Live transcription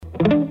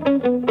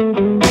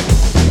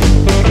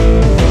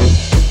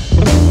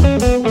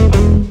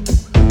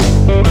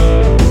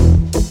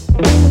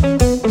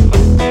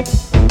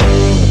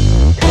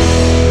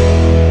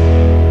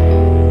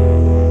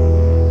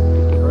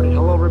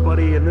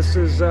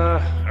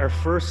our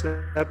first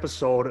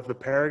episode of the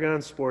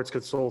Paragon Sports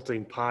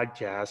Consulting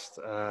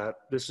podcast.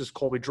 This is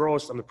Colby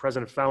Drost. I'm the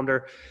president and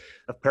founder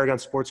of Paragon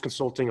Sports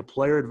Consulting, a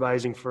player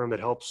advising firm that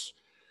helps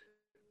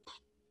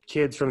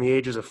kids from the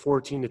ages of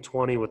 14 to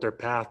 20 with their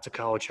path to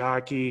college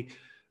hockey.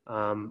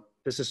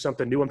 This is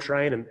something new I'm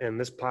trying, and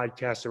this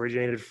podcast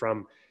originated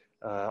from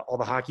all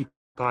the hockey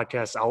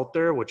podcasts out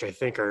there, which I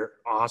think are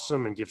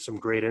awesome and give some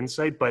great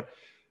insight. But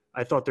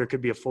I thought there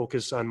could be a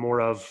focus on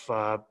more of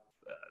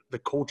the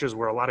coaches,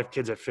 where a lot of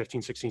kids at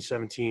 15, 16,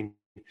 17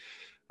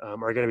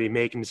 are going to be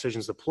making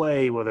decisions to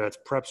play, whether that's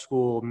prep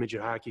school, midget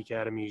hockey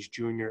academies,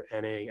 junior,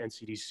 NA,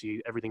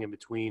 NCDC, everything in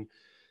between.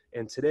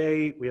 And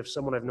today we have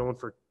someone I've known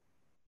for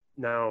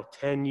now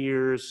 10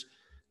 years,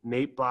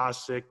 Nate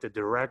Bostic, the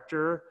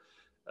director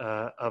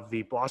of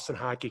the Boston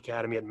Hockey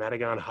Academy at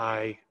Matagon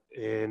High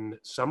in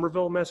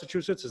Somerville,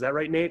 Massachusetts. Is that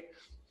right, Nate?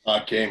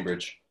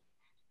 Cambridge.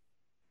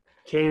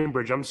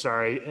 Cambridge, I'm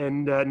sorry.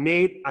 And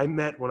Nate, I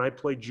met when I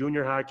played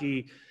junior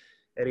hockey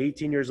at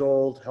 18 years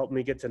old, helped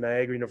me get to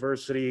Niagara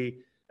University.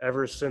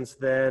 Ever since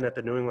then, at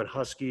the New England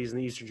Huskies in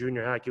the Eastern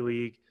Junior Hockey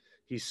League,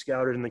 he's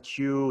scouted in the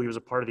Q. He was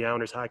a part of the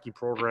Islanders hockey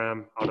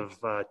program out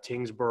of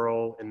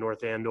Tingsboro and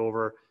North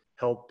Andover,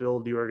 helped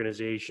build the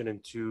organization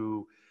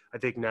into, I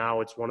think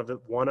now it's one of,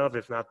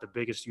 if not the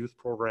biggest youth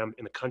program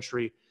in the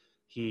country.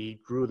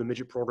 He grew the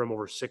midget program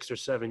over 6 or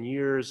 7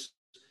 years.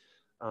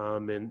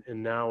 And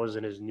now is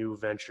in his new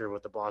venture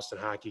with the Boston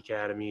Hockey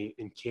Academy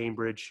in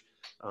Cambridge.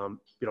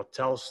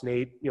 Tell us,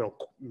 Nate, in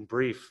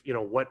brief,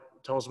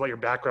 tell us about your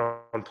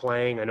background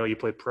playing. I know you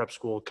played prep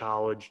school,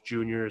 college,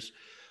 juniors,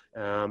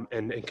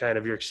 and kind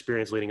of your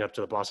experience leading up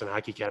to the Boston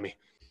Hockey Academy.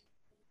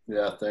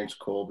 Yeah, thanks,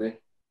 Colby.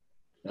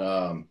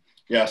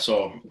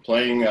 So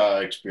playing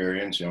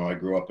experience, I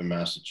grew up in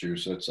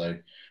Massachusetts. I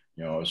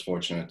was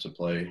fortunate to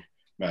play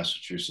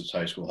Massachusetts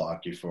high school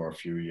hockey for a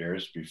few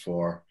years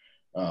before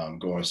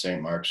going to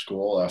St. Mark's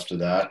School. After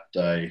that,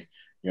 I,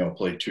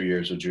 played 2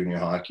 years of junior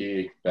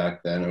hockey.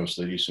 Back then, it was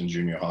the Eastern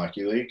Junior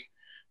Hockey League.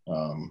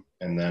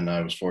 And then I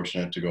was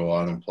fortunate to go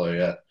on and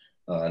play at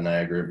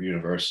Niagara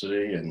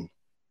University, and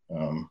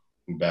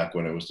back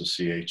when it was the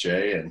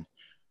CHA, and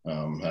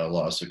had a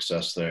lot of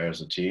success there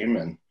as a team.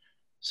 And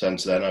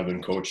since then, I've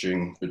been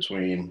coaching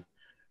between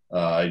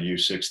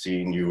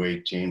U16,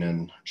 U18,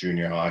 and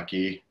junior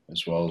hockey,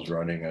 as well as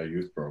running a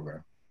youth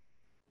program.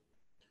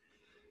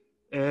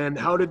 And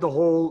how did the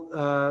whole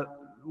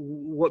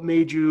what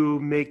made you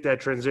make that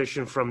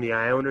transition from the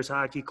Islanders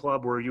Hockey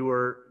Club, where you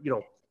were,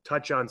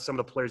 touch on some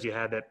of the players you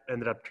had that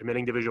ended up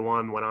committing Division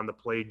I, went on to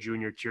play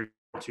junior Tier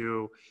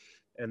 2,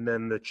 and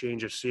then the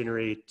change of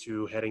scenery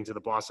to heading to the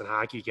Boston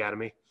Hockey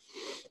Academy?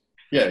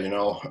 Yeah,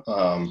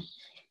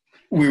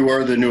 we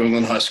were the New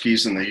England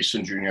Huskies in the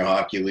Eastern Junior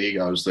Hockey League.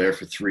 I was there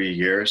for 3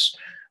 years.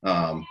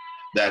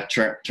 That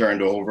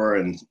turned over,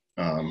 and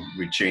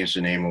we changed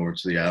the name over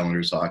to the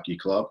Islanders Hockey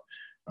Club.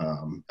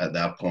 At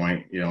that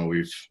point,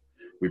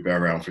 we've been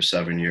around for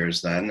 7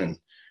 years then. And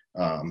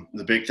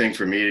the big thing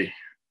for me,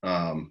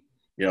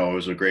 it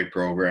was a great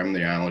program.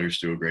 The Islanders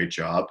do a great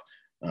job.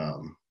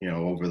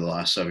 Over the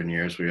last 7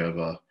 years, we have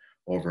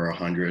over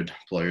 100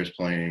 players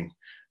playing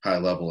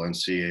high-level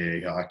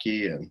NCAA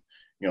hockey. And,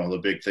 the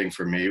big thing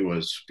for me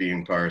was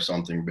being part of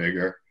something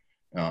bigger.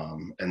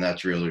 And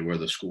that's really where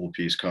the school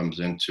piece comes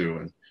into,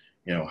 and,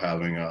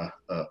 having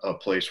a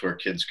place where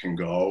kids can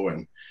go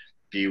and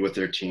be with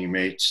their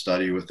teammates,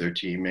 study with their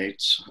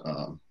teammates,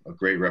 a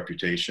great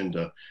reputation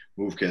to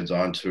move kids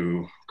on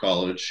to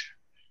college,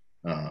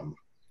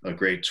 a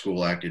great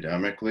school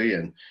academically,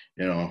 and,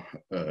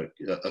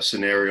 a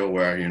scenario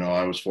where,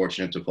 I was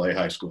fortunate to play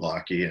high school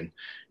hockey, and,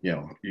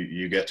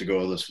 you get to go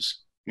to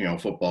this,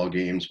 football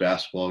games,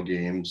 basketball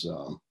games,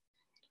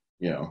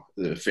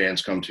 the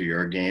fans come to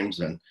your games,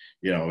 and,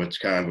 it's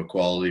kind of a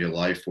quality of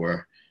life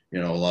where, a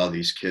lot of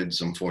these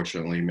kids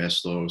unfortunately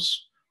miss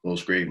those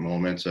great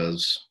moments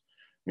as,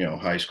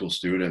 high school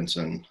students,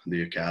 and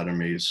the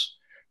academies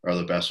are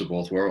the best of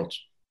both worlds.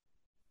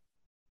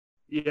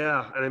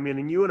 Yeah. And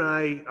and you and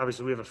I,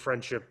 obviously we have a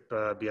friendship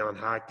beyond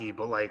hockey,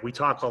 but we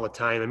talk all the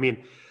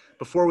time.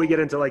 Before we get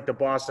into the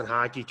Boston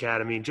Hockey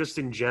Academy, just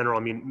in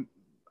general,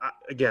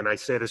 again, I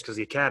say this because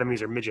the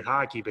academies are midget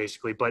hockey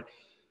basically, but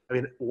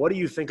what do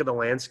you think of the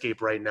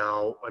landscape right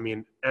now?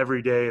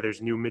 Every day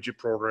there's new midget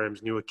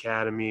programs, new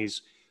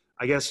academies.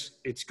 I guess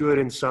it's good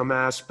in some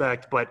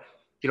aspect, but,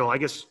 I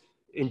guess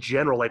in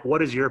general,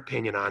 what is your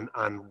opinion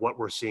on what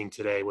we're seeing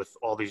today with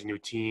all these new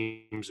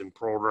teams and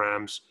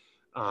programs?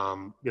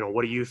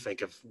 What do you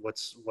think of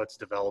what's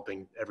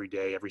developing every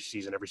day, every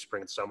season, every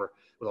spring and summer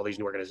with all these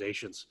new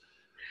organizations?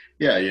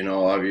 Yeah,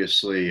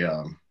 obviously,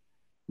 the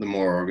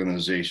more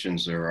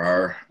organizations there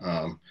are,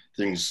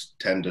 things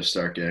tend to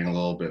start getting a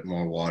little bit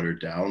more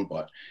watered down.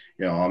 But,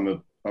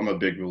 I'm a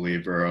big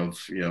believer of,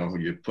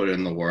 you put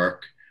in the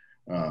work,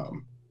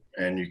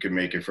 and you can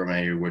make it from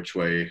any which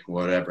way,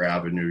 whatever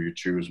avenue you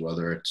choose,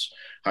 whether it's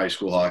high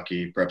school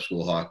hockey, prep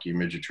school hockey,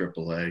 midget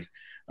AAA.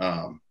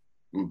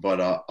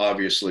 But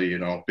obviously,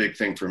 big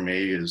thing for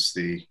me is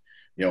the,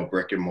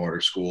 brick and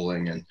mortar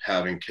schooling, and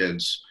having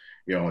kids,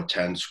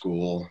 attend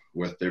school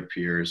with their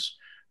peers,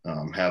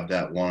 have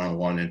that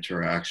one-on-one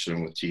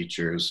interaction with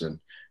teachers and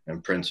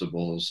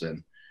principals,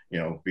 and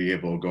be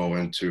able to go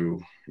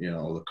into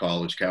the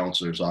college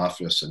counselor's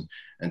office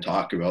and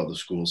talk about the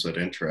schools that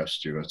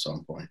interest you at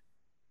some point.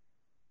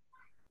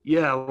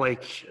 Yeah,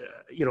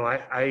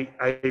 I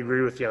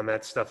agree with you on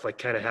that stuff, like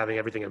kind of having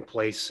everything in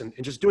place and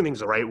just doing things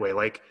the right way.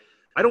 Like,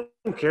 I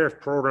don't care if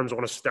programs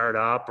want to start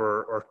up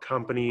or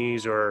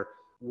companies or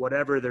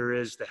whatever there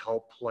is to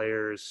help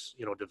players,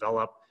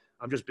 develop.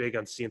 I'm just big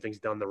on seeing things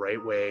done the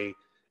right way.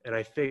 And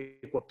I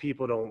think what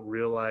people don't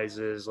realize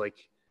is like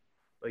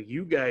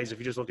you guys, if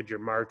you just look at your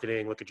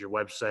marketing, look at your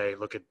website,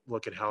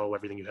 look at how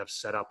everything you have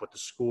set up with the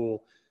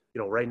school,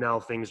 right now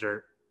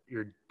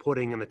you're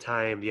putting in the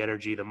time, the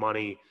energy, the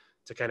money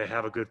to kind of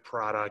have a good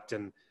product.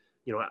 And,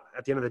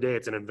 at the end of the day,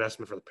 it's an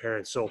investment for the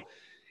parents. So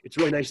it's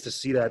really nice to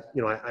see that,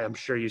 I'm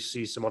sure you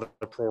see some other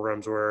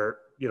programs where,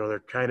 they're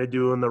kind of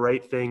doing the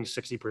right thing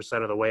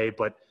 60% of the way,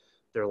 but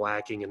they're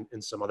lacking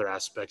in some other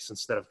aspects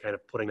instead of kind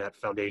of putting that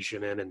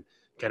foundation in and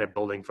kind of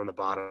building from the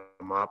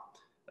bottom up.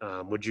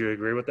 Would you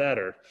agree with that,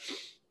 or?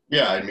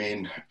 Yeah, I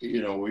mean,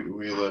 we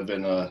live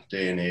in a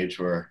day and age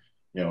where,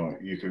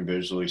 you can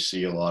visually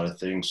see a lot of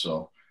things.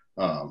 So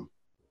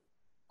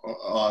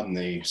on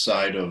the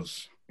side of,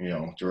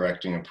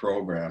 directing a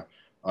program,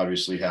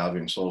 obviously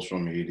having social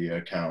media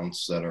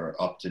accounts that are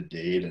up to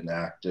date and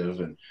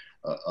active, and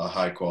a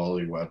high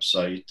quality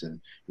website,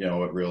 and,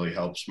 it really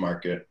helps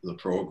market the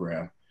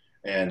program.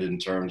 And in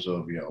terms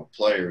of,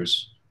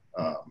 players,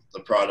 the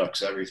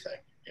product's everything,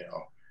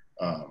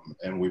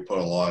 and we put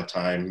a lot of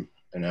time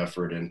and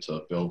effort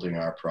into building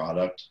our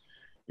product,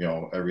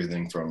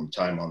 everything from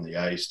time on the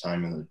ice,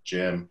 time in the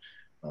gym,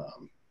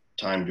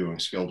 time doing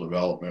skill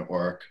development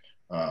work.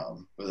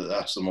 But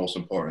that's the most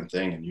important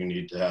thing. And you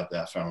need to have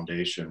that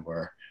foundation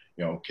where,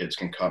 kids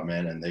can come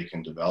in and they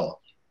can develop.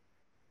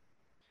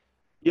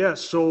 Yeah.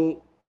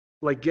 So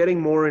like getting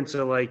more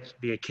into like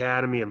the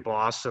academy in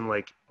Boston,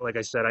 like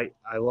I said,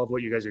 I love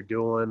what you guys are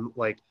doing.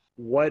 Like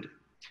what,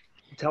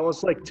 tell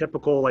us like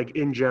typical, like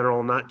in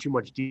general, not too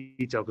much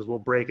detail, because we'll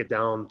break it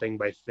down thing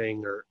by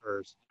thing or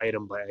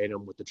item by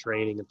item with the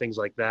training and things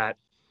like that.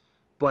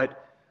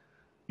 But,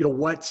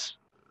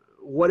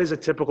 what is a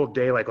typical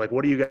day like? Like,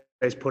 what are you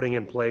guys putting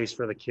in place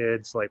for the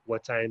kids? Like,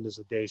 what time does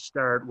the day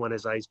start? When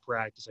is ice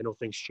practice? I know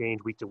things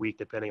change week to week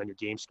depending on your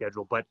game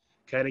schedule, but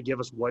kind of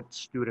give us what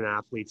student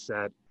athletes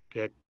that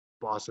pick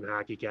Boston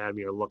Hockey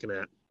Academy are looking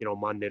at,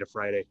 Monday to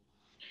Friday.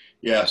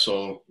 Yeah.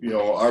 So,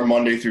 our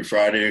Monday through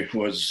Friday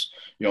was,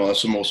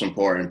 that's the most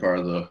important part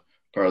of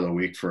the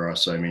week for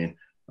us. I mean,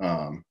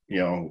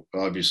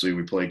 obviously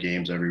we play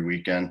games every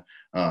weekend,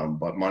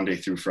 but Monday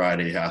through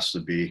Friday has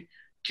to be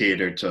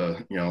catered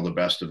to, the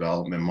best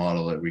development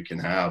model that we can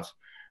have.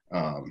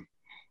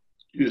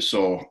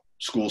 So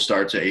school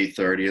starts at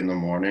 8:30 in the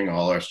morning.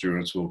 All our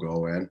students will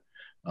go in.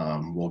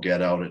 We'll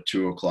get out at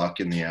 2 o'clock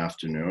in the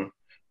afternoon.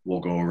 We'll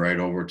go right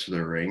over to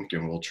the rink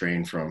and we'll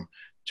train from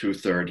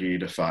 2:30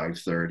 to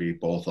 5:30,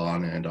 both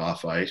on and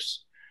off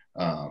ice.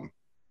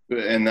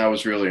 And that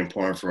was really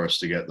important for us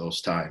to get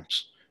those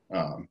times.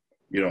 A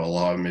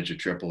lot of midget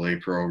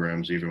AAA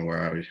programs, even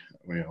where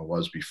I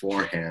was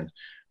beforehand,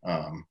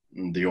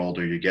 the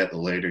older you get, the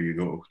later you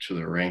go to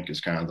the rink is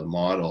kind of the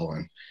model.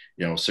 And,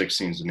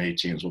 16s and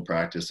 18s will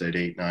practice at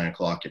 8, 9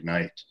 o'clock at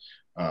night.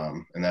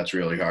 And that's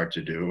really hard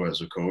to do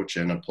as a coach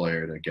and a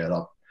player to get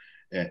up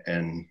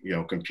and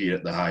compete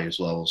at the highest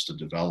levels to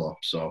develop.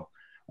 So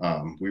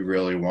we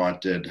really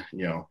wanted,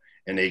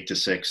 an 8 to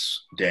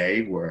 6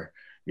 day where,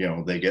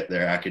 they get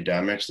their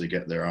academics, they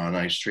get their on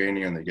ice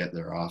training, and they get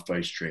their off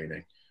ice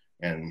training.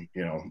 And,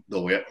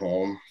 they'll get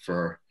home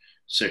for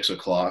 6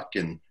 o'clock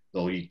and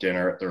they'll eat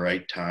dinner at the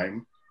right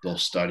time. They'll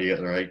study at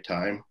the right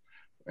time,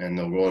 and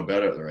they'll go to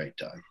bed at the right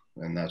time.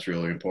 And that's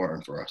really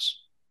important for us.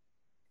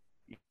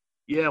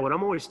 Yeah, when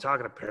I'm always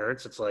talking to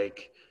parents, it's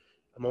like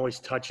I'm always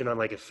touching on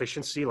like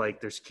efficiency.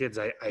 Like there's kids,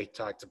 I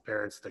talk to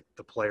parents,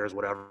 the players,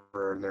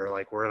 whatever, and they're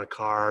like, we're in a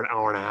car, an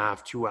hour and a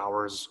half, 2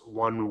 hours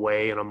one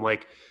way. And I'm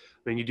like,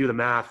 I mean, you do the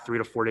math, 3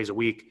 to 4 days a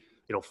week,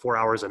 4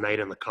 hours a night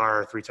in the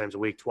car, 3 times a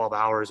week, 12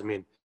 hours. I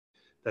mean,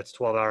 that's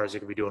 12 hours you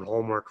could be doing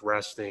homework,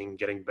 resting,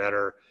 getting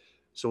better.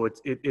 So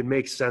it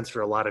makes sense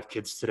for a lot of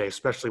kids today,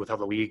 especially with how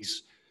the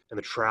leagues and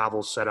the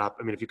travel set up.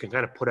 I mean, if you can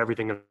kind of put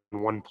everything in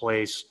one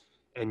place,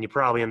 and you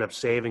probably end up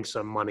saving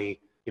some money,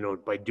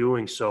 by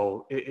doing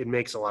so, it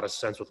makes a lot of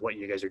sense with what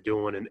you guys are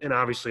doing. And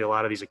obviously a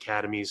lot of these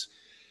academies,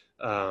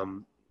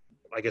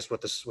 I guess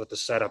with the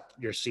setup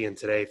you're seeing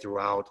today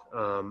throughout,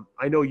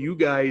 I know you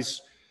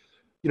guys,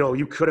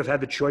 you could have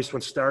had the choice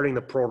when starting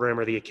the program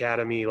or the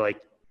academy,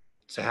 like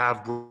to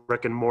have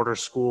brick and mortar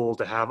school,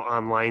 to have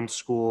online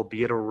school,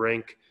 be at a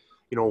rink.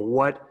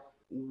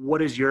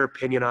 What is your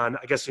opinion on,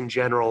 I guess in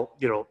general,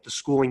 the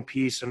schooling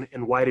piece,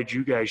 and why did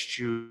you guys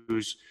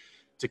choose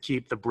to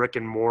keep the brick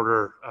and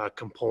mortar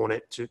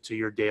component to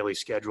your daily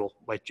schedule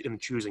in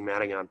choosing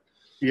Madigan?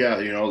 Yeah,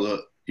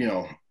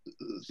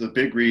 the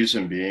big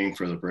reason being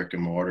for the brick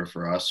and mortar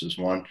for us is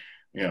one,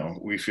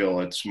 we feel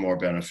it's more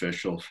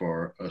beneficial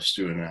for a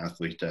student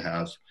athlete to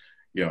have,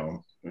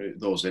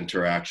 those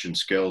interaction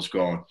skills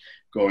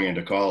going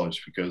into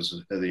college,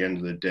 because at the end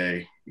of the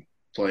day,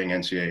 playing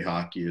NCAA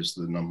hockey is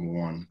the number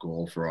one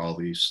goal for all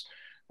these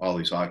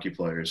hockey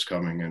players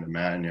coming into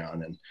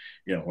Magnon. And,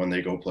 when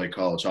they go play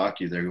college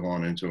hockey, they're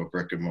going into a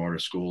brick and mortar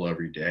school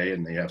every day,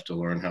 and they have to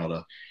learn how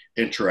to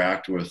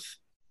interact with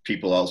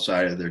people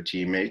outside of their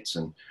teammates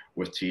and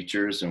with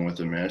teachers and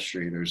with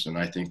administrators. And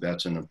I think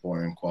that's an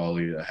important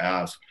quality to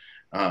have.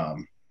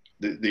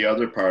 The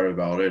other part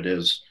about it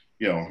is,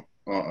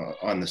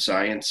 on the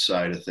science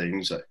side of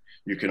things,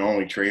 you can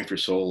only train for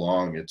so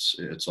long.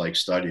 It's like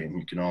studying.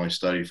 You can only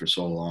study for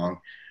so long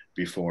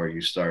before you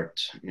start,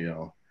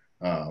 you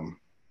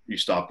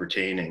stop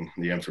retaining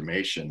the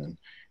information. And,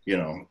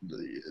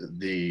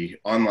 the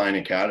online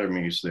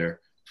academies, they're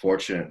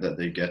fortunate that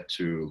they get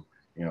to,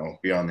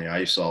 be on the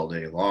ice all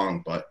day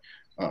long. But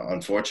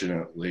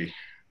unfortunately,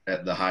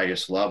 at the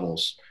highest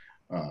levels,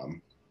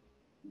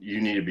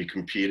 you need to be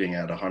competing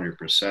at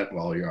 100%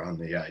 while you're on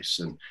the ice.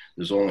 And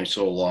there's only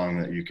so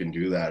long that you can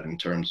do that in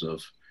terms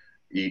of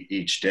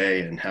each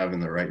day and having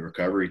the right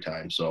recovery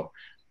time. So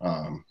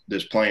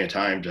there's plenty of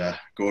time to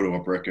go to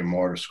a brick and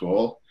mortar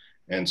school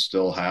and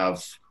still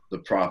have the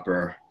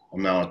proper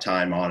amount of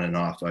time on and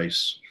off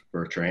ice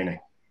for training.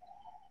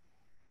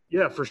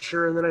 Yeah, for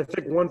sure. And then I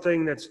think one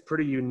thing that's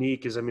pretty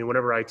unique is,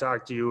 whenever I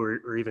talk to you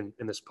or even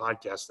in this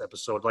podcast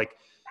episode, like,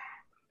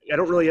 I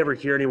don't really ever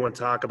hear anyone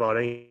talk about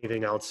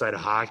anything outside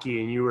of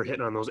hockey, and you were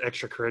hitting on those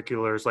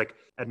extracurriculars. Like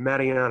at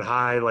Medellin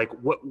High, like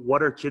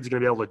what are kids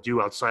going to be able to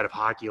do outside of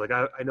hockey? Like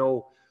I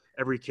know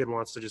every kid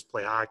wants to just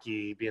play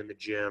hockey, be in the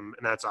gym,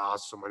 and that's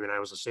awesome. I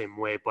was the same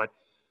way, but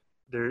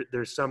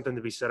there's something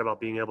to be said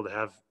about being able to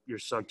have your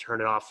son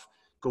turn it off,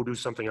 go do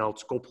something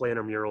else, go play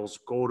intramurals,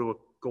 go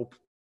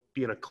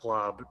be in a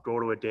club, go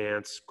to a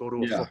dance, go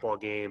to a football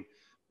game,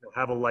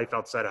 have a life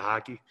outside of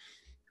hockey.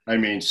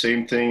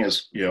 Same thing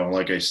as,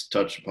 like I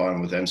touched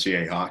upon with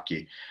NCAA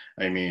hockey.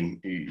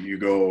 You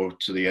go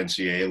to the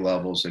NCAA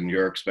levels and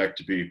you're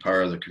expected to be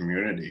part of the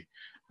community.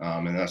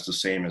 And that's the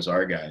same as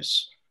our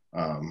guys.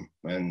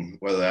 And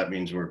whether that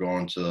means we're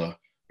going to the,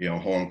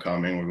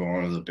 homecoming, we're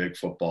going to the big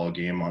football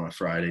game on a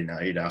Friday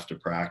night after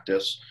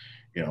practice,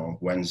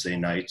 Wednesday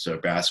nights or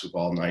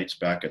basketball nights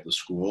back at the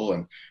school.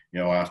 And,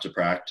 after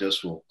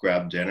practice, we'll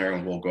grab dinner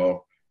and we'll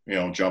go,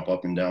 jump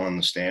up and down in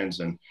the stands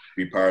and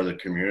be part of the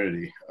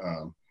community.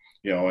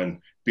 And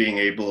being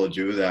able to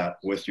do that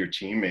with your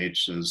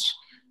teammates is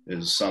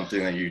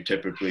something that you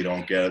typically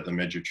don't get at the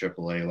midget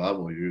AAA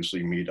level. You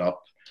usually meet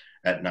up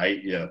at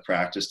night, you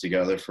practice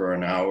together for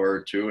an hour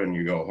or two, and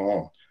you go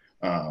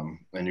home,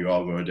 and you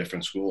all go to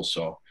different schools.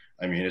 So,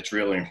 it's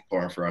really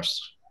important for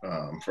us,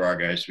 for our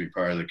guys to be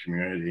part of the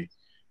community,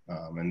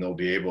 and they'll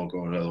be able to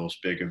go to those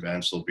big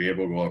events. They'll be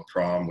able to go to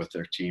prom with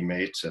their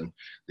teammates and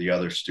the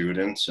other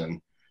students.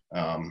 And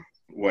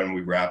when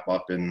we wrap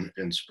up in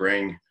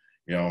spring,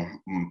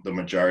 the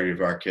majority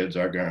of our kids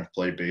are going to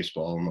play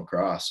baseball and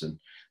lacrosse, and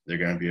they're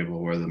going to be able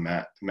to wear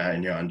the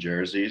Magnon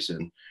jerseys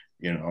and,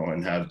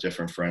 and have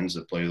different friends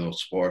that play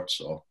those sports.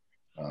 So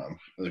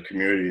the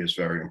community is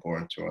very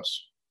important to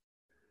us.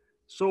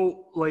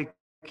 So, like,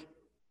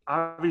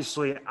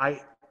 obviously,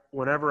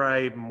 whenever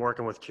I'm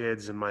working with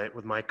kids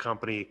with my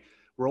company,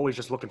 we're always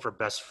just looking for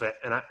best fit.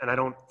 And I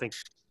don't think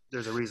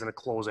there's a reason to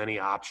close any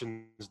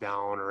options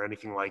down or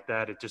anything like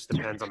that. It just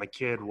depends on the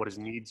kid, what his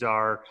needs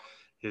are,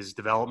 his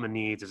development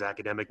needs, his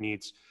academic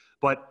needs.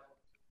 But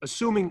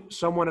assuming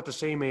someone at the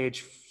same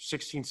age,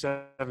 16,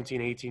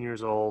 17, 18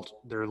 years old,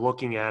 they're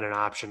looking at an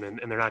option and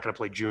they're not going to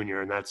play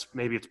junior, and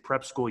maybe it's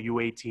prep school,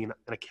 U18,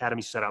 an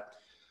academy setup.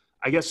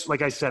 I guess,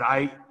 like I said,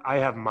 I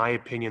have my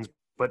opinions,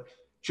 but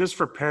just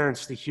for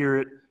parents to hear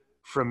it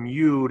from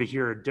you, to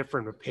hear a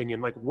different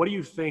opinion, like, what do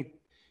you think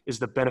is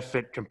the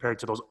benefit compared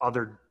to those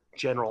other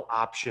general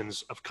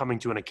options of coming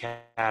to an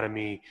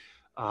academy,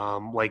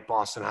 like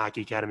Boston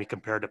Hockey Academy,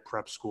 compared to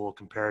prep school,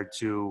 compared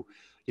to,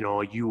 a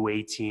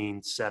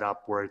U18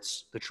 setup where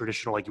it's the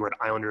traditional, like you were at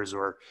Islanders,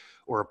 or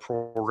a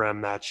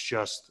program that's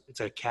just, it's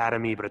an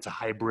academy, but it's a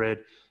hybrid.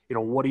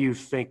 What do you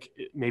think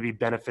maybe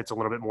benefits a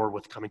little bit more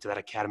with coming to that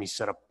academy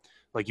setup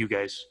like you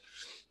guys?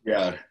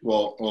 Yeah,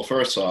 well,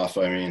 first off,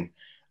 I'm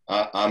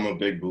a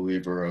big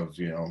believer of,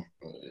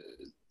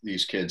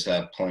 these kids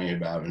have plenty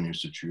of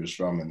avenues to choose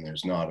from, and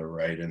there's not a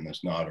right and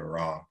there's not a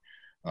wrong.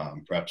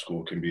 Prep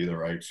school can be the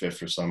right fit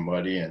for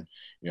somebody, and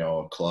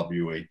a club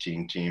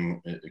U18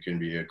 team, it can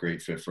be a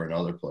great fit for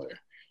another player.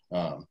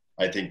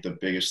 I think the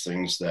biggest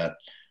things that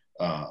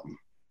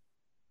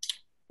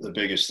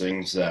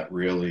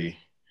really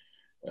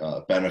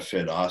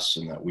benefit us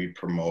and that we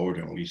promote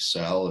and we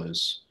sell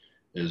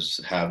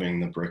is having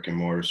the brick and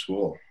mortar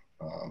school.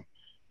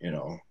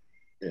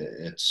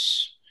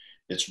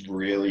 It's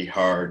really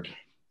hard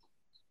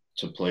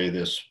to play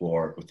this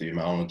sport with the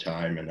amount of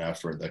time and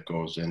effort that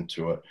goes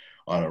into it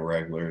on a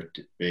regular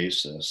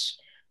basis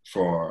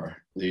for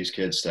these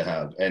kids to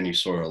have any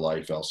sort of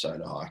life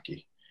outside of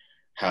hockey.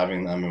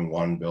 Having them in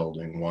one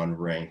building, one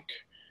rink,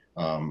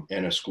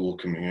 in a school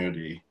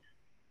community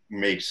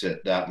makes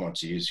it that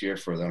much easier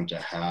for them to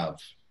have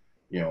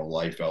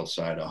life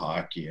outside of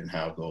hockey and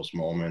have those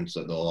moments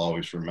that they'll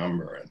always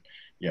remember,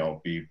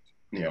 and, be,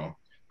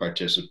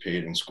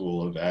 participate in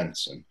school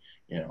events. And,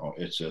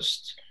 it's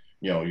just,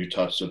 you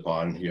touched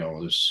upon,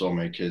 there's so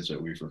many kids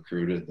that we've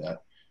recruited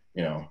that,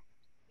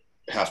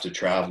 have to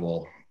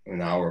travel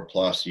an hour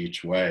plus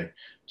each way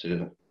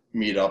to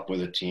meet up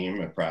with a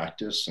team at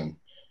practice, and,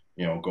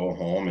 go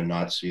home and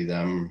not see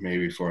them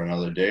maybe for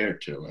another day or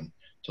two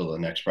until the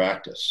next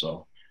practice.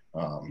 So,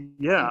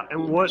 yeah.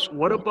 And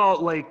what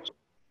about like,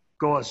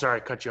 go on, sorry, I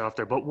cut you off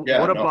there, but yeah,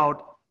 what no,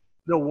 about,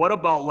 no, what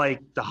about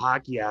like the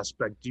hockey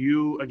aspect? Do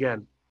you,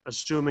 again,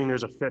 assuming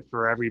there's a fit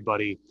for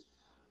everybody,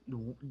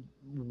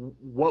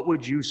 what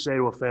would you say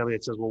to a family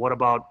that says, well, what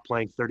about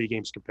playing 30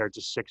 games compared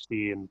to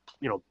 60 and,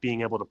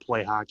 being able to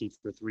play hockey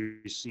for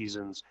 3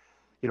 seasons?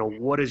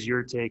 What is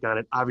your take on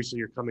it? Obviously,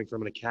 you're coming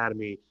from an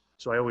academy,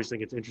 so I always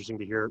think it's interesting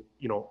to hear,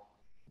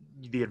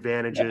 the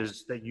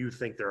advantages that you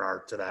think there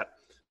are to that.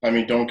 I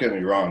mean, don't get me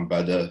wrong.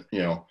 By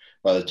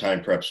the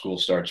time prep school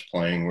starts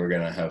playing, we're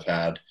going to have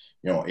had,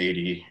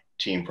 80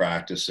 team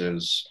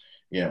practices,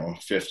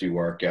 50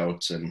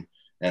 workouts, and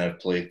have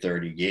played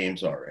 30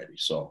 games already.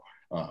 So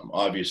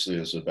obviously,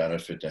 there's a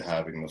benefit to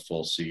having the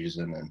full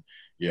season and,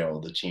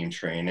 the team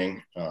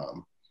training.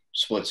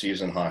 Split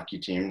season hockey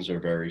teams are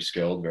very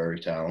skilled, very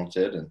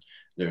talented, and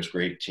there's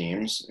great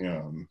teams.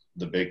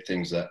 The big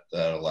things that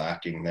are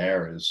lacking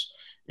there is,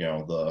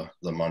 the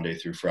Monday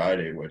through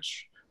Friday,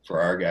 which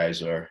for our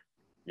guys are,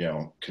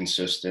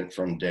 consistent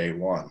from day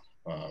one.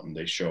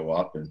 They show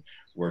up and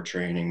we're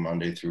training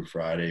Monday through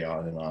Friday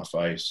on and off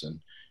ice. And,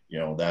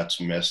 that's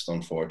missed,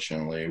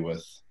 unfortunately,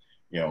 with,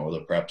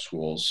 the prep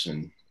schools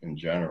in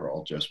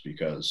general, just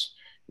because,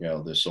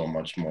 there's so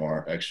much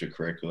more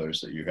extracurriculars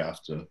that you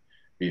have to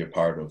be a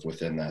part of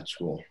within that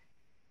school.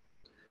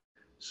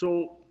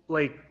 So,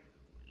 like,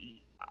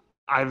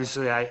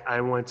 obviously,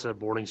 I went to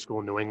boarding school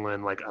in New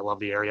England. Like, I love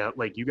the area.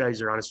 Like, you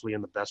guys are honestly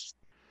in the best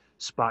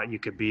spot you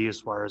could be as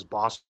far as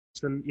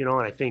Boston, and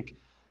I think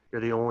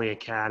you're the only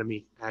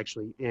academy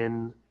actually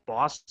in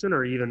Boston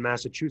or even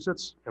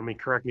Massachusetts. I mean,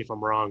 correct me if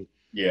I'm wrong.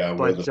 Yeah,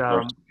 we're But the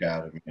first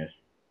academy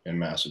in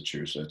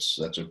Massachusetts.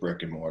 That's a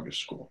brick and mortar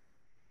school.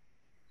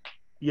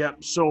 yeah,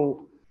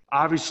 so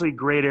obviously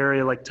great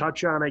area. Like,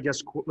 touch on, I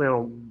guess,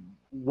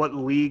 what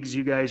leagues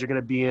you guys are going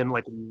to be in.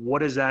 Like,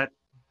 what is that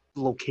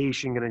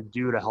location going to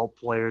do to help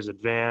players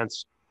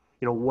advance?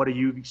 What do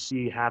you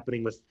see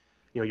happening with,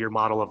 your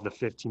model of the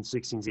 15,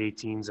 16s,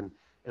 18s,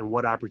 and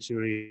what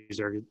opportunities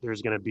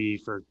there's going to be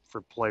for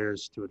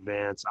players to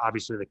advance?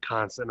 Obviously, the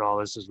constant in all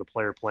this is the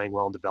player playing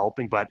well and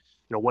developing, but,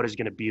 what is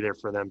going to be there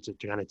for them to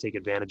kind of take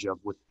advantage of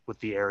with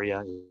the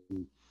area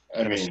and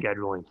kind of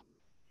scheduling?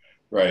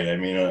 Right. I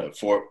mean,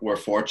 we're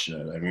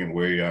fortunate. I mean,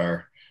 we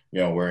are,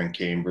 we're in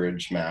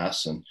Cambridge,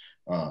 Mass, and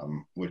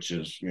which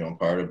is,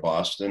 part of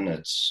Boston.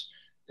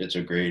 It's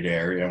a great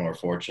area, and we're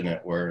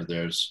fortunate where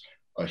there's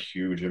a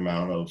huge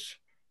amount of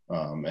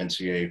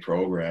NCAA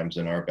programs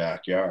in our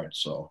backyard.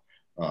 So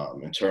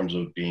in terms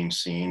of being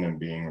seen and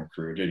being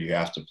recruited, you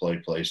have to play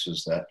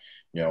places that,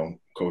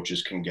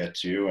 coaches can get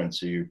to you and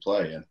see you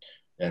play.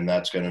 And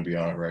that's going to be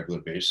on a regular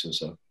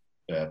basis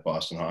at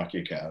Boston Hockey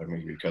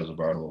Academy because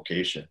of our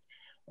location.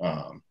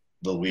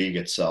 The league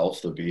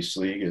itself, the Beast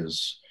League,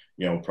 is,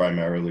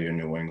 primarily a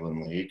New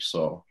England league.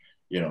 So,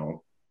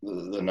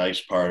 the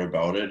nice part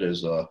about it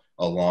is a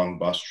long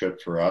bus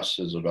trip for us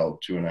is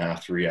about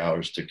 2.5, 3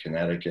 hours to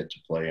Connecticut to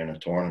play in a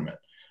tournament,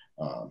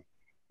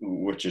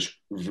 which is,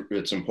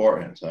 it's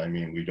important. I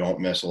mean, we don't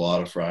miss a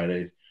lot of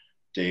Friday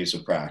days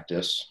of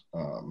practice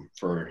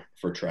for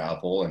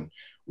travel, and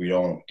we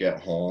don't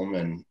get home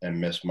and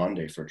miss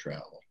Monday for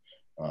travel.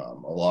 A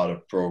lot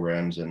of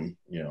programs in,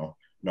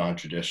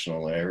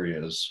 non-traditional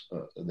areas,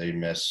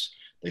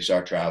 they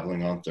start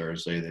traveling on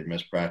Thursday, they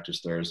miss practice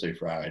Thursday,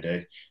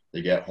 Friday,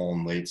 they get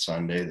home late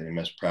Sunday, they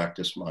miss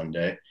practice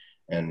Monday.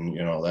 And,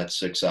 that's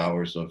 6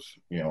 hours of,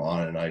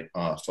 on and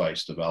off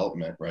ice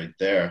development right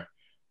there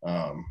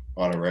on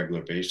a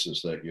regular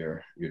basis that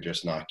you're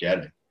just not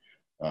getting.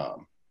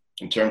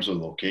 In terms of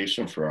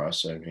location for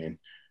us, I mean,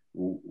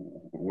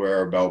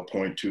 we're about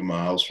 0.2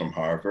 miles from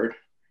Harvard,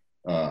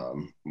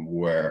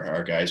 where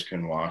our guys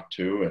can walk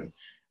to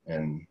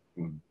and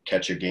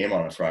catch a game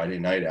on a Friday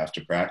night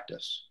after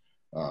practice.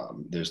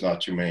 There's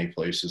not too many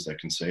places that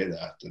can say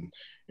that. And,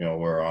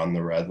 we're on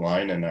the red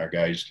line, and our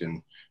guys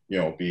can,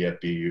 be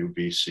at BU,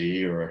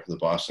 BC, or the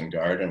Boston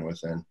Garden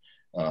within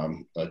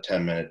a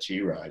 10-minute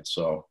T ride.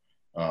 So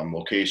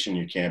location,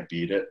 you can't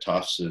beat it.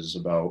 Tufts is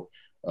about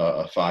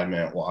a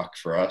 5-minute walk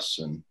for us.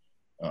 And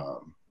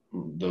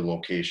the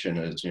location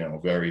is,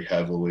 very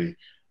heavily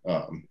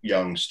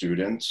young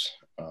students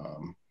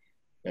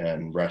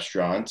and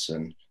restaurants,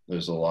 and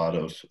there's a lot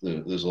of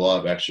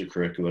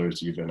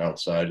extracurriculars even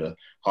outside of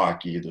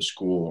hockey, the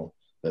school,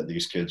 that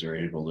these kids are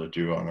able to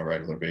do on a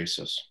regular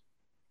basis.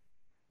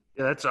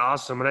 Yeah, that's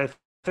awesome. And I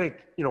think,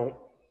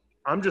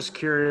 I'm just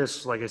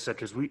curious, like I said,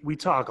 because we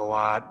talk a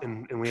lot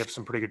and we have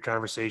some pretty good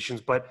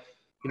conversations, but,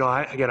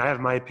 I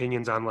have my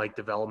opinions on like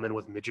development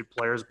with midget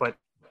players, but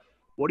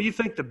what do you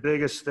think the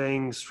biggest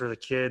things for the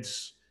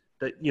kids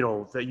that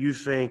you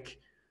think,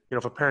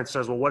 if a parent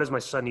says, well, what does my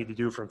son need to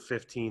do from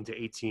 15 to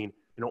 18,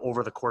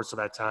 over the course of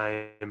that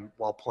time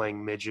while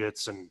playing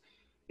midgets and,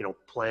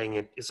 playing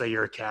in, say,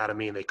 your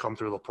academy, and they come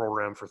through the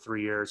program for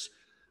 3 years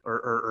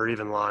or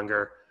even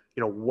longer,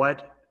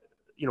 what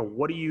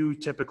do you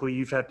typically,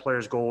 you've had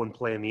players go and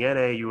play in the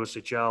NA,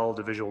 USHL,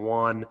 Division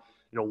One.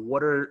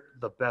 What are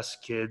the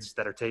best kids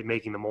that are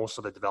making the most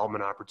of the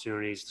development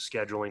opportunities, the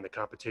scheduling, the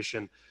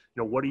competition?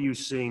 What are you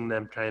seeing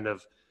them kind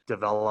of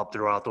develop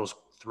throughout those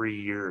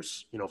 3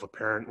 years? If a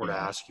parent were to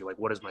ask you, like,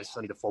 what does my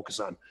son need to focus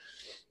on?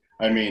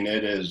 I mean,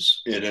 it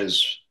is,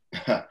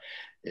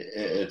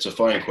 it's a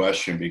funny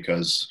question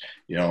because,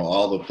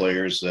 all the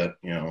players that,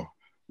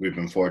 we've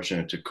been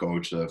fortunate to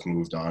coach that have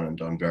moved on and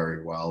done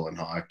very well in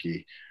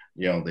hockey,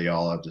 they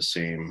all have the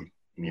same,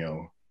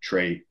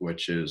 trait,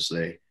 which is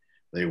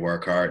they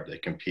work hard, they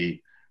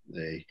compete,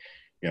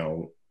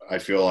 I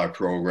feel our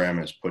program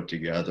has put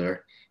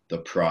together the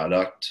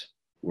product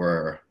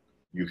where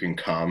you can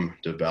come,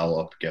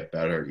 develop, get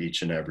better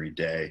each and every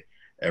day,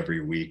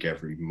 every week,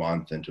 every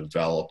month, and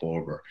develop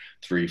over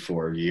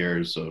 3-4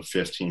 years of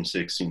 15,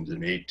 16s,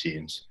 and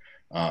 18s.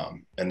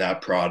 And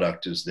that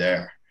product is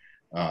there.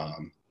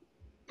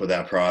 But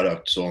that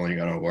product's only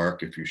going to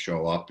work if you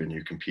show up and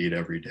you compete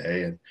every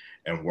day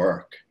and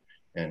work.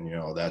 And,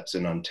 that's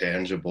an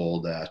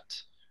intangible that,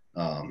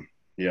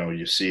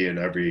 you see in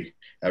every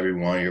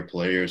one of your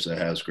players that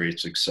has great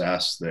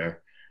success.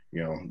 They're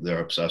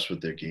obsessed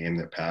with their game.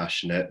 They're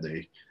passionate.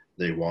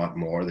 They want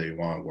more. They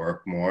want to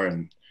work more.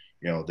 And,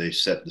 they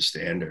set the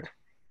standard.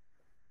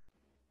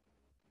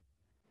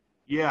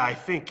 Yeah, I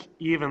think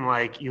even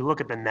like you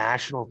look at the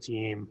national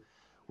team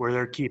where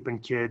they're keeping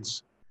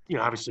kids,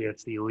 obviously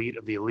it's the elite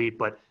of the elite,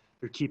 but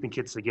they're keeping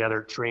kids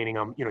together, training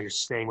them, you're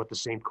staying with the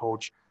same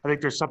coach. I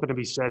think there's something to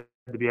be said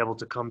to be able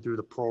to come through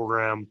the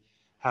program,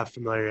 have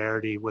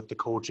familiarity with the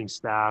coaching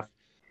staff,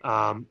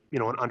 and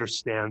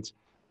understand,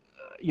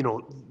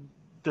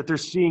 that they're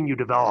seeing you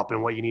develop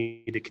and what you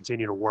need to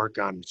continue to work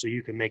on so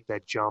you can make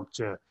that jump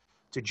to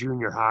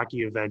junior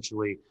hockey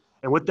eventually.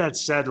 And with that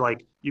said,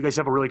 like, you guys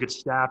have a really good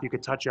staff. You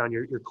could touch on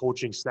your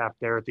coaching staff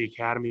there at the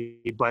academy,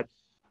 but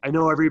I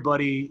know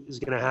everybody is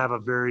going to have a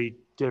very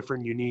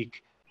different,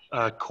 unique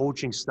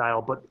coaching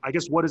style. But I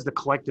guess what is the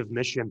collective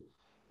mission,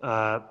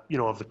 of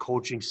the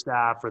coaching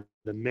staff, or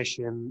the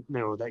mission,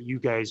 that you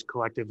guys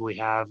collectively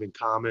have in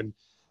common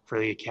for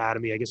the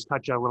academy? I guess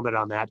touch on a little bit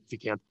on that if you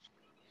can.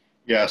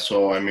 Yeah.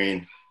 So, I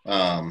mean,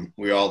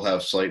 we all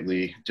have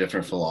slightly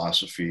different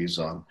philosophies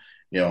on,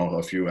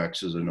 a few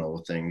X's and O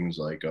things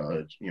like,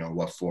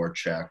 what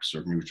forechecks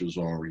or neutral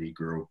zone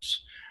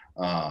regroups,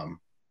 and,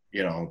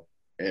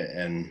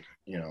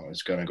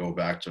 it's going to go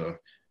back to,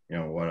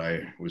 what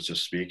I was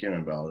just speaking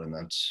about. And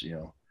that's,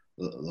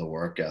 the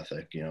work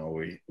ethic.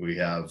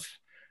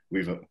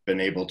 We've been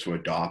able to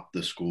adopt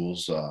the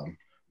school's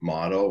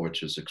motto,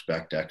 which is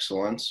expect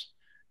excellence.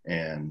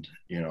 And,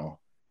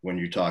 when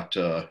you talk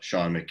to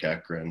Sean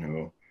McEachran,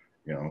 who,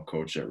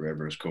 coached at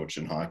Rivers, coached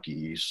in Hockey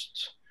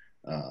East,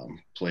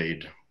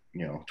 played,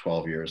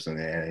 12 years in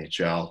the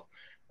NHL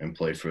and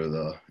played for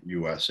the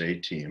USA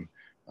team.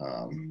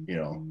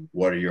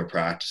 What are your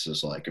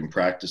practices like? And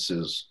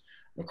practices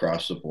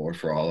across the board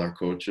for all our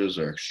coaches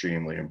are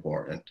extremely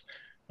important.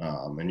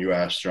 And you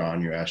ask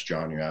John, you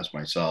ask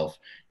myself,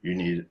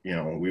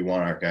 we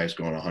want our guys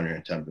going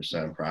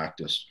 110%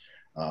 practice,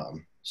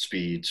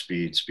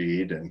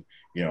 speed. And,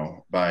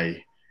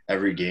 by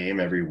every game,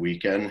 every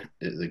weekend,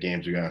 the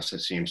games are going to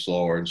seem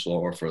slower and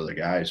slower for the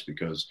guys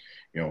because,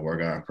 we're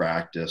going to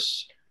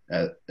practice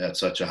at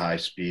such a high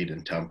speed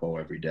and tempo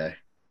every day.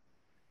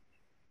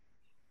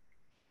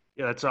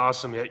 Yeah, that's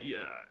awesome. Yeah,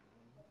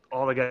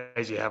 all the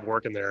guys you have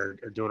working there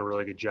are doing a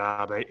really good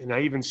job. And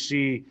I even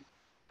see,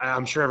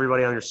 I'm sure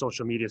everybody on your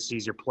social media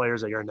sees your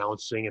players that you're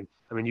announcing. And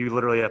I mean, you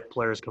literally have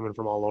players coming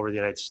from all over the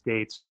United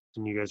States,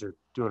 and you guys are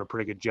doing a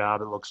pretty good job.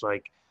 It looks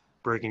like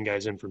breaking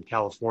guys in from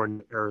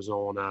California,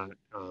 Arizona,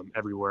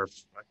 everywhere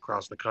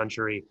across the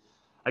country.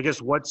 I guess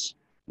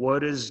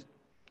what is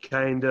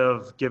kind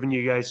of giving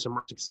you guys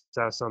some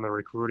success on the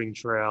recruiting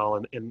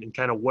trail, and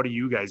kind of what are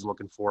you guys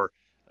looking for,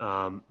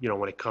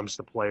 when it comes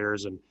to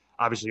players? And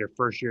obviously your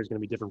first year is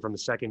going to be different from the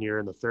second year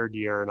and the third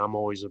year. And I'm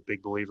always a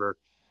big believer,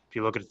 if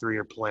you look at a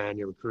 3-year plan,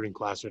 your recruiting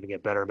class is going to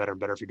get better and better and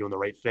better if you're doing the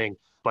right thing.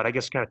 But I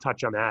guess kind of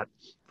touch on that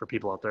for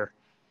people out there.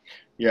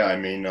 Yeah, I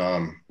mean,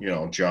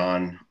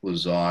 John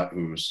Lizotte,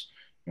 who's,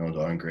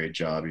 done a great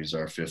job. He's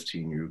our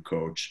 15U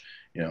coach.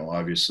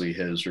 Obviously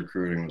his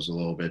recruiting was a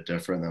little bit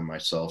different than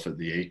myself at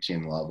the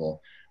 18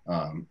 level.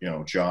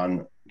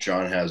 John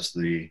has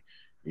the,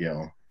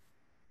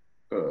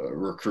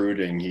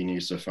 recruiting. He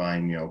needs to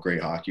find,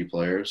 great hockey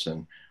players,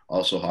 and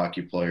also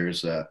hockey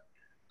players that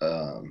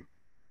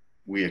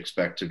we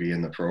expect to be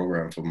in the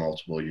program for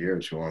multiple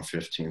years, going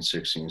 15,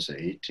 16s to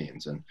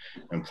 18s,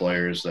 and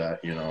players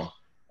that,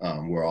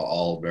 we're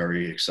all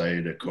very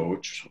excited to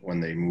coach when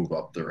they move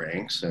up the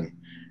ranks,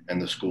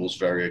 and the school's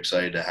very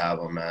excited to have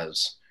them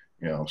as,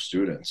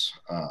 students.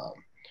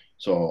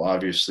 So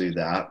obviously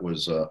that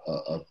was a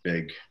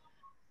big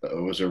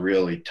was a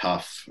really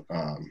tough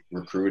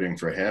recruiting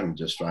for him,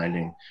 just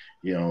finding,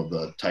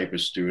 the type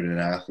of student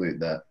athlete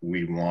that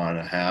we want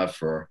to have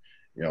for,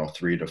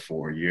 3 to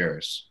 4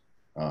 years.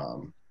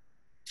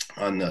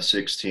 On the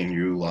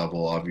 16U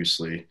level,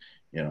 obviously,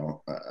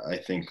 I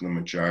think the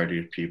majority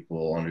of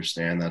people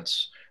understand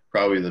that's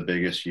probably the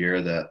biggest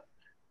year that,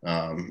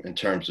 in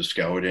terms of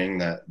scouting,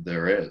 that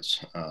there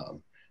is.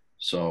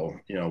 So,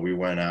 we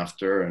went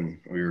after and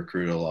we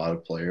recruited a lot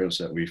of players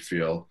that we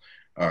feel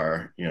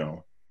are,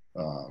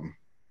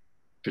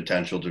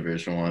 potential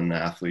Division I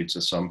athletes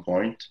at some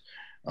point,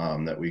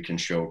 that we can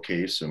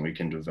showcase and we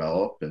can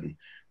develop. And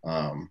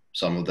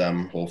some of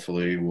them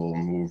hopefully will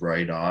move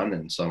right on,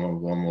 and some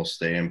of them will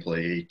stay and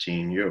play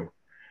 18U.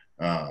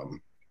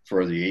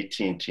 For the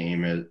 18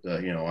 team,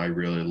 I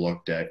really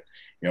looked at,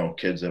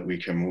 kids that we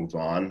can move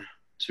on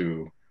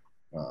to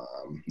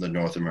the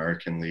North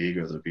American League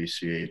or the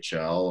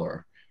BCHL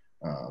or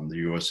the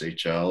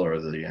USHL or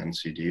the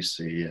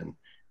NCDC. And,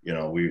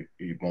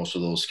 most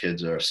of those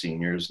kids are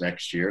seniors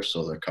next year,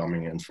 so they're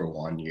coming in for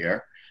 1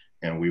 year.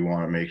 And we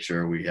want to make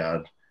sure we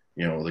had,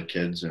 the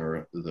kids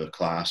in the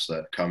class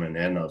that coming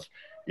in of,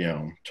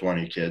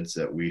 20 kids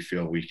that we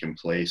feel we can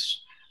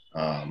place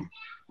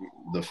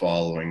the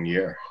following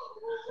year.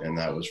 And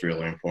that was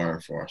really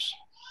important for us.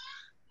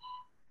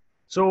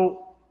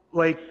 So,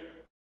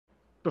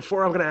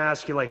 before I'm going to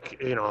ask you,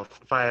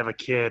 if I have a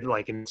kid,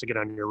 and to get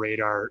on your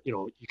radar,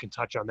 you can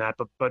touch on that.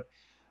 But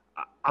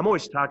I'm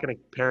always talking to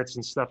parents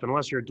and stuff,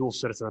 unless you're a dual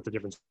citizen, that's a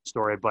different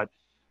story. But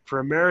for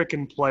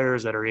American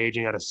players that are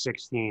aging out of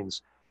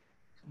 16s,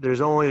 there's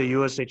only the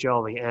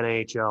USHL, the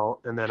NHL,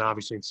 and then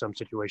obviously in some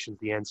situations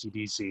the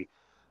NCDC.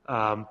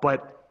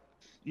 But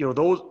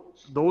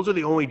those are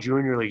the only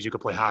junior leagues you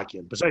could play hockey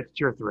in, besides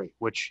Tier 3,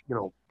 which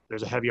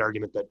there's a heavy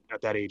argument that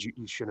at that age you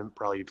shouldn't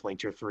probably be playing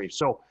Tier 3.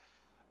 So,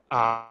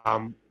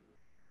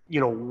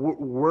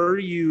 where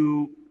do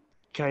you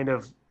kind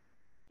of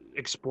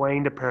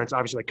explain to parents,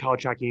 obviously, like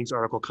College Hockey Inc.'s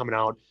article coming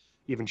out,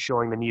 even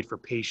showing the need for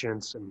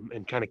patience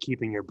and kind of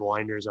keeping your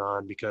blinders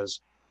on, because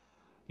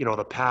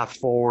the path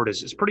forward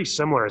is pretty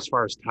similar as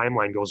far as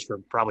timeline goes for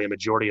probably a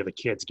majority of the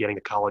kids getting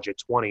to college at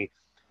 20.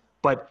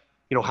 But,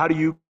 how do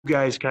you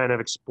guys kind of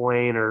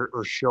explain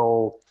or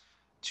show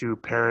to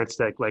parents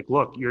that,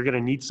 look, you're going to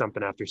need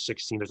something after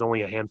 16. There's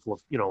only a handful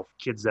of,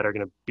 kids that are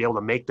going to be able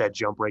to make that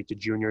jump right to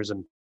juniors. And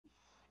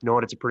you know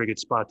what, it's a pretty good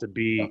spot to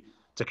be,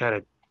 to kind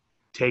of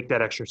take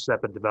that extra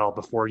step and develop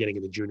before getting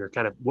into junior.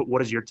 Kind of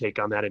what is your take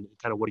on that, and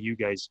kind of what do you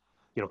guys,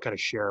 kind of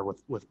share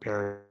with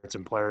parents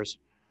and players?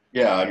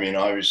 Yeah, I mean,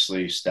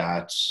 obviously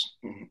stats,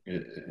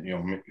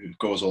 it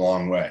goes a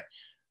long way.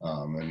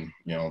 And,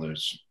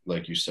 there's,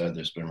 like you said,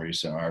 there's been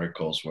recent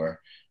articles where,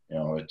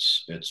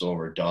 it's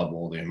over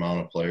double the amount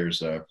of players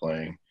that are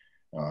playing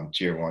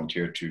Tier 1,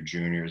 Tier 2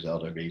 juniors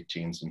out of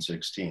 18s and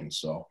 16s.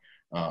 So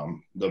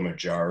the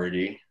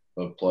majority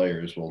of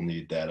players will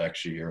need that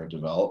extra year of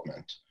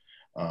development.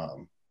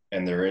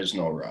 And there is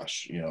no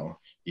rush,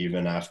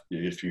 even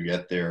if you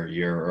get there a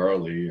year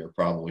early, you're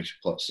probably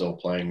still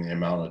playing the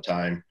amount of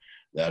time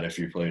that if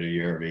you played a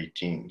year of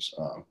 18s.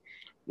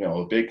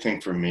 A big thing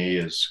for me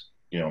is,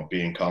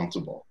 being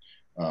comfortable.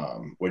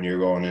 When you're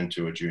going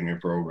into a junior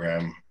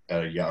program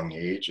at a young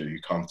age, are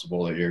you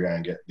comfortable that you're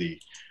going to get the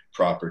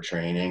proper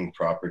training,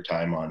 proper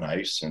time on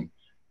ice, and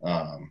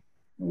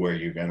where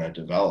you're going to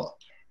develop?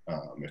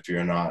 If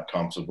you're not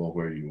comfortable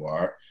where you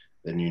are,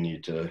 then you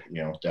need to,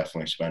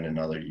 definitely spend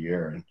another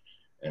year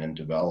and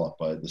develop.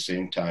 But at the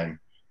same time,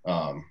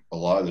 a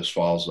lot of this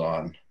falls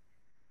on,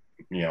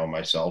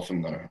 myself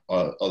and the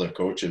other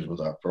coaches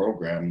with our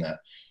program that,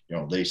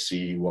 they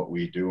see what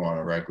we do on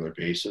a regular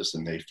basis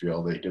and they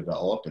feel they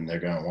develop and they're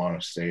going to want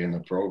to stay in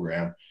the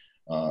program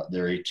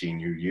their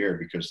 18U year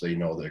because they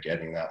know they're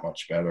getting that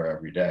much better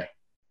every day.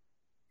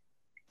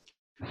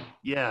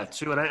 Yeah,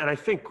 too. And I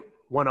think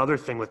one other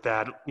thing with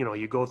that,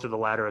 you go through the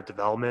ladder of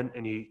development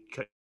and you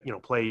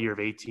play a year of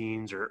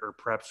 18s or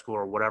prep school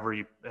or whatever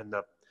you end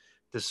up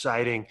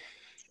deciding.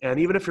 And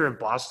even if you're in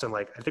Boston,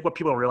 I think what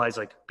people don't realize,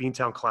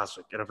 Beantown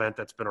Classic, an event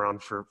that's been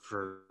around for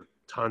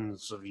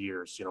tons of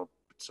years,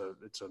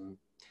 it's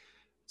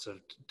an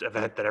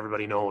event that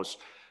everybody knows.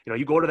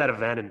 You go to that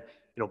event and,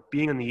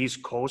 being on the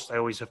East Coast, I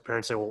always have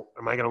parents say, well,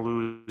 am I going to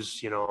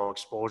lose,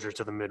 exposure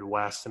to the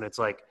Midwest? And it's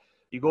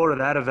you go to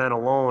that event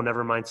alone,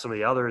 never mind some of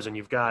the others, and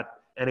you've got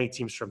NA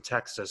teams from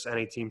Texas,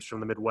 NA teams from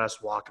the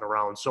Midwest walking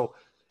around. So,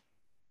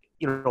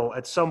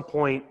 at some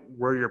point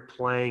where you're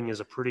playing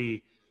is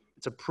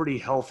it's a pretty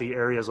healthy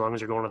area as long as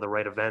you're going to the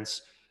right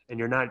events and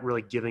you're not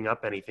really giving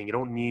up anything. You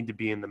don't need to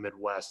be in the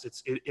Midwest.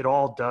 It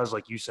all does,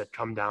 like you said,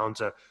 come down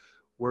to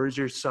where's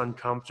your son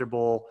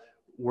comfortable?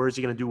 Where is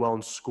he going to do well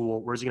in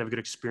school? Where is he going to have a good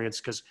experience?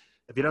 Because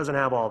if he doesn't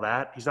have all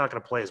that, he's not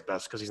going to play his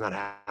best because he's not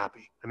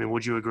happy. I mean,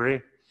 would you agree?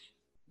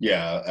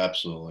 Yeah,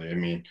 absolutely. I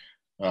mean,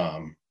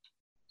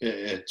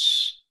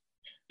 it's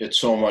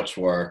so much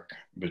work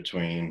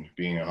between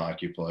being a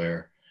hockey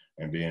player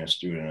and being a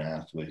student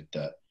athlete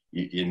that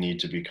you need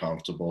to be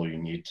comfortable. You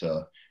need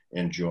to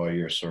enjoy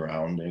your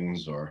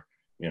surroundings, or,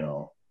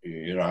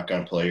 you're not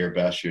going to play your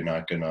best. You're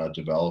not going to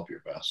develop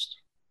your best.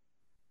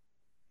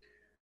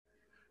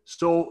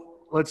 So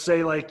let's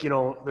say like,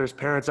 there's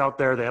parents out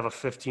there, they have a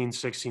 15,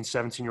 16,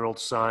 17-year-old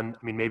son.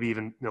 I mean, maybe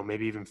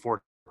even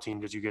 14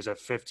 because you guys have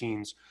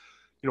 15s.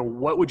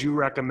 What would you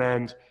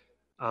recommend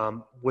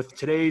with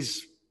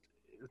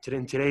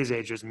in today's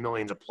age, there's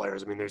millions of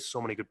players. I mean, there's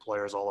so many good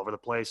players all over the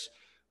place.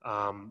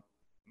 Um,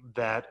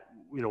 that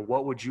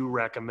what would you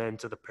recommend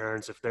to the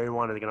parents if they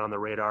wanted to get on the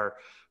radar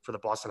for the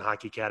Boston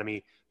Hockey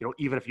Academy?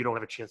 Even if you don't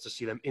have a chance to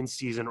see them in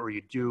season, or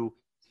you do,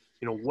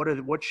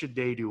 what should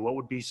they do? What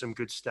would be some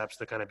good steps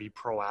to kind of be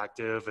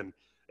proactive and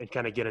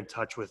kind of get in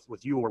touch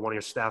with you or one of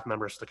your staff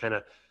members to kind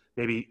of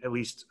maybe at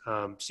least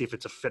see if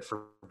it's a fit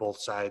for both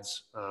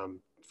sides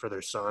for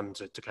their son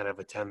to kind of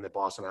attend the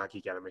Boston Hockey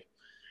Academy?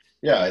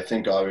 Yeah, I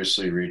think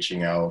obviously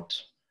reaching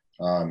out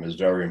is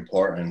very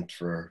important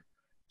for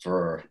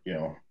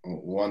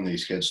one,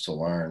 these kids to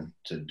learn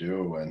to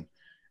do, and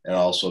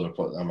also to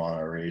put them on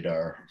our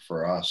radar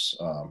for us.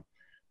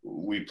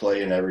 We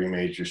play in every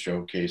major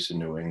showcase in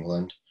New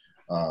England.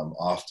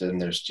 Often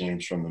there's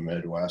teams from the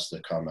Midwest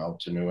that come out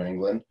to New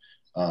England,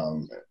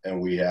 and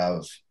we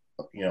have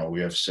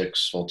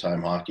 6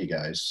 full-time hockey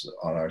guys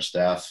on our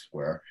staff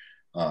where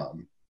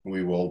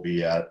we will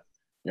be at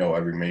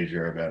every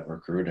major event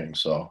recruiting.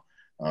 So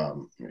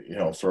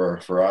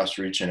for us,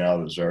 reaching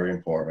out is very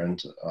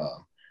important.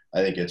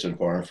 I think it's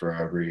important for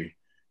every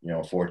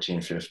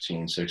 14,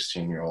 15,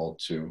 16-year-old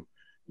to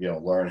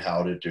learn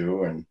how to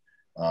do, and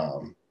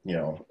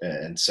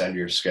and send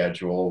your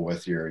schedule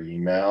with your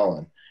email,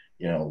 and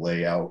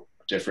lay out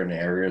different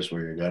areas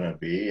where you're going to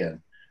be. And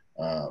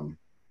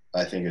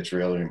I think it's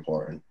really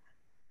important.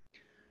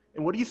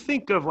 And what do you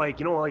think of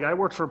like I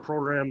worked for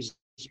programs,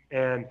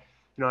 and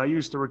I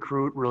used to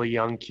recruit really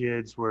young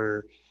kids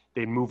where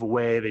they'd move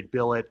away, they'd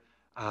bill it.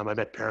 I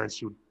met parents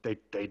who they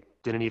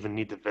didn't even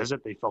need to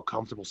visit. They felt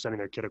comfortable sending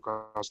their kid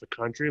across the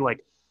country.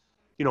 Like,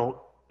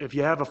 if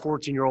you have a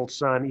 14-year-old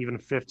son, even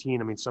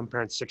 15, I mean, some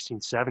parents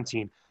 16,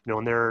 17,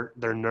 and they're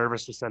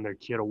nervous to send their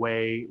kid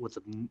away with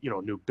a,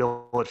 new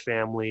billet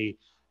family,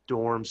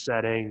 dorm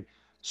setting,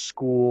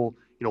 school,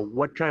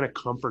 what kind of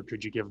comfort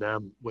could you give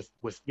them with,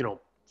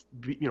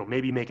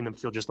 maybe making them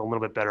feel just a little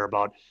bit better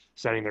about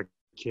sending their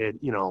kid,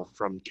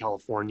 from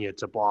California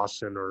to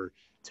Boston, or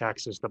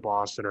Texas to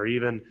Boston, or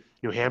even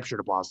New Hampshire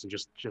to Boston.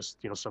 Just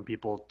some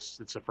people,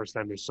 it's the first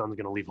time their son's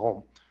going to leave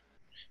home.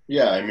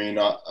 Yeah, I mean,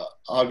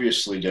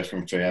 obviously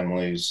different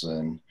families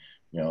and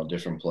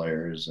different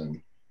players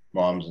and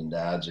moms and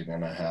dads are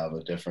going to have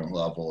a different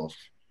level of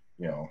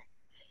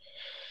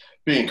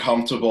being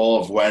comfortable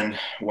of when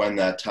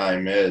that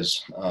time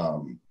is.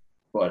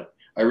 But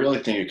I really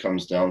think it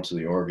comes down to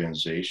the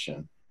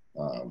organization.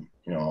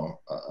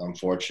 I'm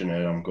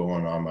fortunate. I'm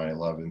going on my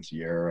 11th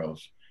year of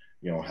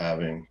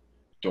having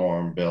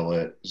dorm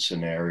billet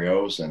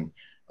scenarios, and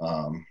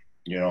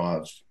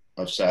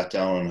I've sat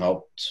down and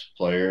helped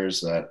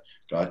players that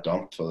got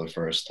dumped for the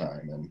first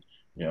time, and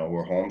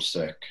were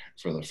homesick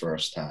for the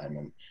first time,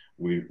 and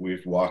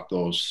we've walked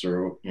those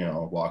through,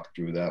 walked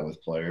through that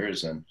with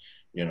players, and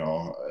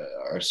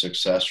our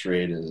success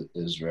rate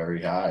is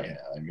very high.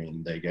 I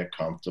mean, they get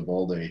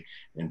comfortable, they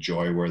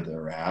enjoy where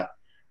they're at.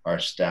 Our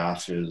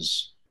staff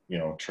is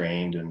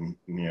trained and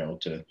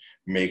to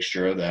make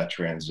sure that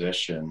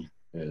transition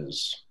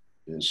is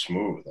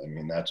smooth. I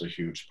mean, that's a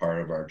huge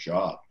part of our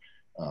job.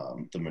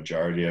 The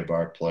majority of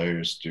our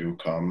players do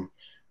come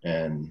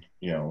and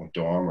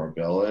dorm or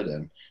billet,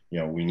 and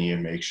we need to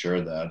make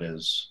sure that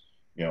is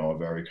a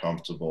very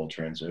comfortable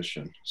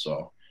transition.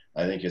 So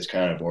I think it's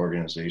kind of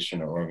organization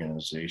to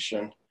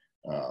organization.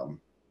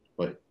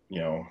 But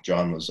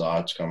John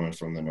Lazat's coming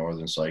from the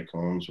Northern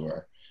Cyclones,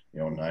 where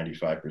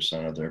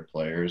 95% of their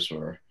players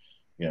were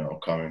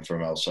coming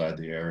from outside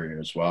the area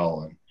as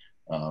well.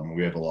 And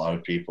we have a lot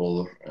of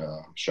people.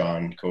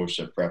 Sean coached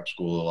at prep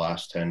school the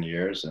last 10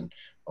 years, and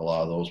a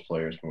lot of those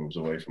players moves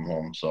away from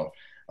home. So,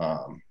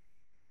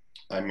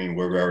 I mean,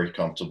 we're very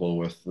comfortable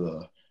with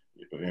the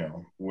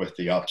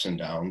ups and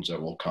downs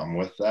that will come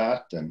with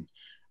that. And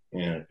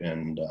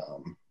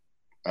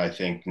I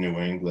think New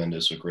England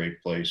is a great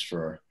place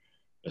for,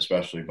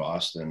 especially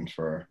Boston,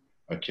 for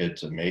a kid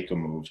to make a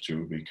move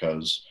to,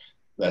 because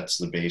that's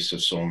the base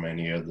of so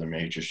many of the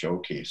major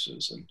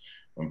showcases. And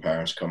when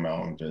parents come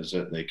out and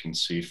visit, they can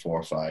see 4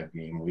 or 5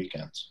 game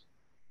weekends.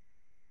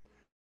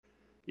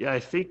 Yeah, I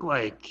think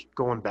like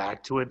going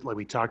back to it, like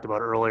we talked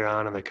about earlier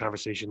on in the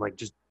conversation, like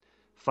just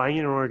finding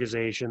an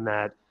organization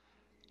that,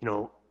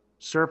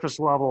 surface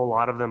level, a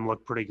lot of them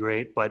look pretty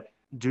great, but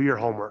do your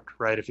homework,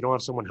 right? If you don't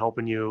have someone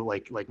helping you,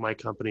 like my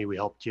company, we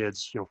help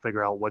kids,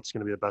 figure out what's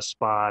going to be the best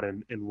spot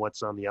and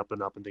what's on the up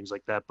and up and things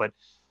like that. But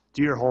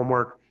do your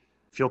homework,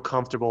 feel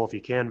comfortable. If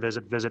you can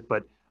visit.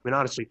 But I mean,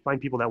 honestly, find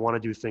people that want to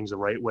do things the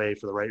right way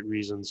for the right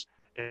reasons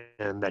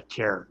and that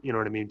care, you know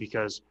what I mean?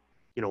 Because,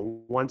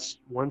 once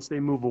they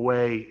move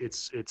away,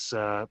 it's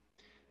a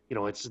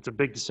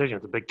big decision.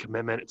 It's a big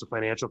commitment. It's a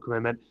financial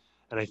commitment.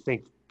 And I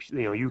think,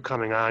 you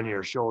coming on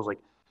your shows, like,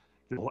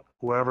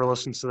 whoever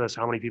listens to this,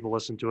 how many people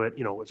listen to it,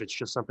 if it's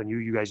just something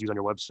you guys use on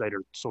your website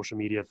or social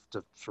media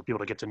for people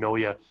to get to know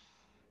you,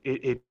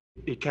 it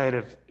it kind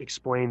of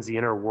explains the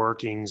inner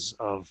workings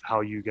of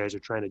how you guys are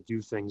trying to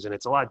do things. And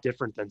it's a lot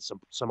different than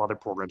some other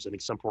programs. I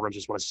think some programs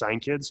just want to sign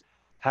kids,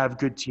 have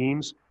good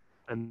teams,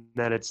 and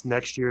then it's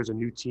next year's a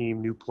new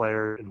team, new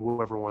player, and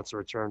whoever wants to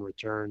return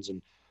returns.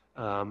 And,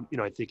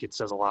 I think it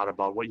says a lot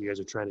about what you guys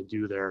are trying to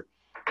do there.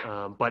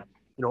 But,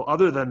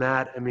 other than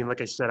that, I mean, like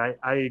I said,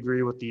 I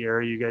agree with the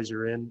area you guys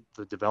are in,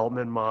 the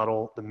development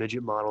model, the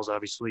midget models,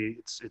 obviously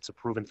it's a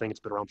proven thing. It's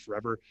been around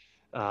forever.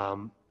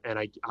 And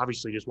I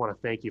obviously just want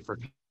to thank you for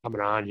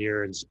coming on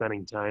here and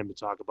spending time to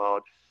talk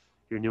about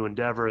your new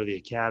endeavor, the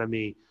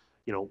academy,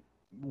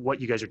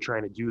 what you guys are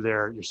trying to do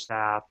there, your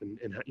staff and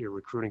your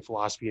recruiting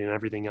philosophy and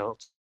everything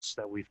else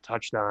that we've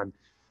touched on.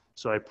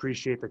 So I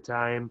appreciate the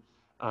time.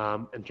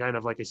 And kind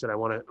of like I said, I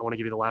want to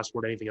give you the last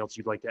word. Anything else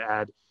you'd like to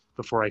add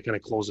before I kind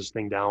of close this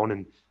thing down?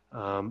 And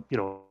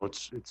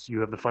it's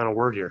you have the final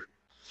word here.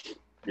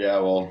 Yeah,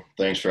 well,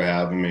 thanks for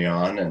having me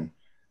on, and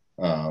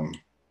um,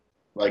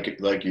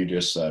 like you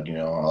just said,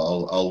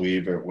 I'll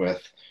leave it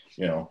with,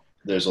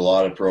 there's a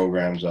lot of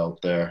programs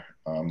out there.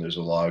 There's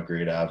a lot of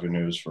great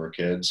avenues for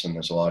kids, and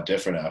there's a lot of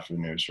different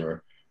avenues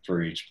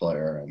for each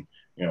player.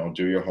 And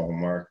do your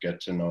homework, get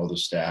to know the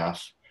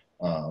staff,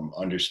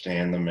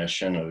 understand the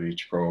mission of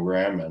each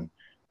program,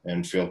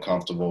 and feel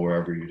comfortable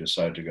wherever you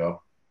decide to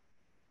go.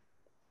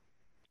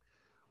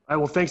 All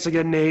right, well, thanks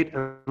again, Nate.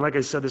 And like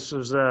I said, this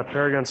was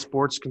Paragon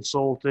Sports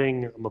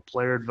Consulting. I'm a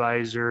player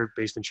advisor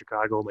based in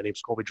Chicago. My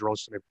name's Colby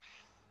Drost, and I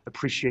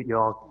appreciate you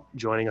all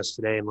joining us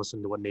today and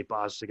listening to what Nate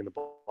Bostic and the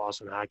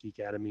Boston Hockey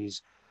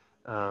Academies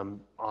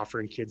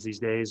offering kids these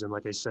days. And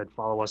like I said,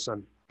 follow us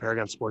on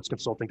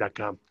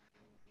ParagonSportsConsulting.com.